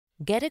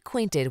Get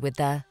acquainted with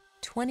the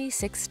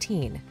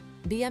 2016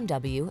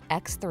 BMW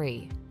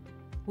X3.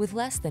 With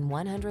less than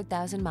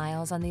 100,000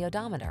 miles on the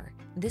odometer,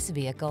 this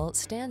vehicle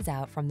stands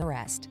out from the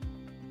rest.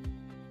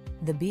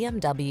 The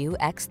BMW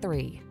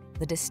X3,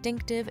 the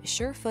distinctive,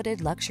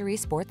 sure-footed luxury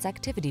sports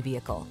activity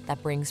vehicle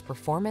that brings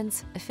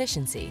performance,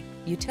 efficiency,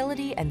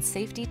 utility, and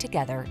safety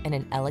together in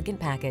an elegant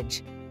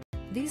package.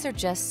 These are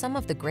just some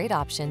of the great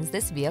options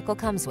this vehicle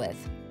comes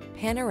with: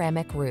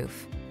 panoramic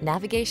roof,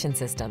 navigation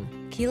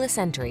system, keyless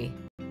entry,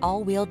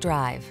 all-wheel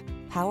drive,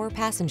 power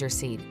passenger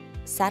seat,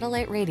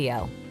 satellite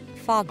radio,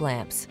 fog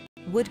lamps,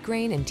 wood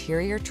grain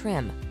interior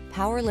trim,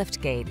 power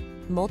liftgate,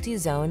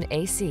 multi-zone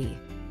AC.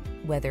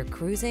 Whether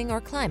cruising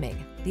or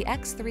climbing, the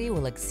X3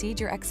 will exceed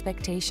your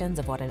expectations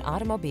of what an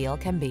automobile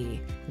can be.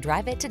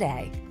 Drive it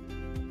today.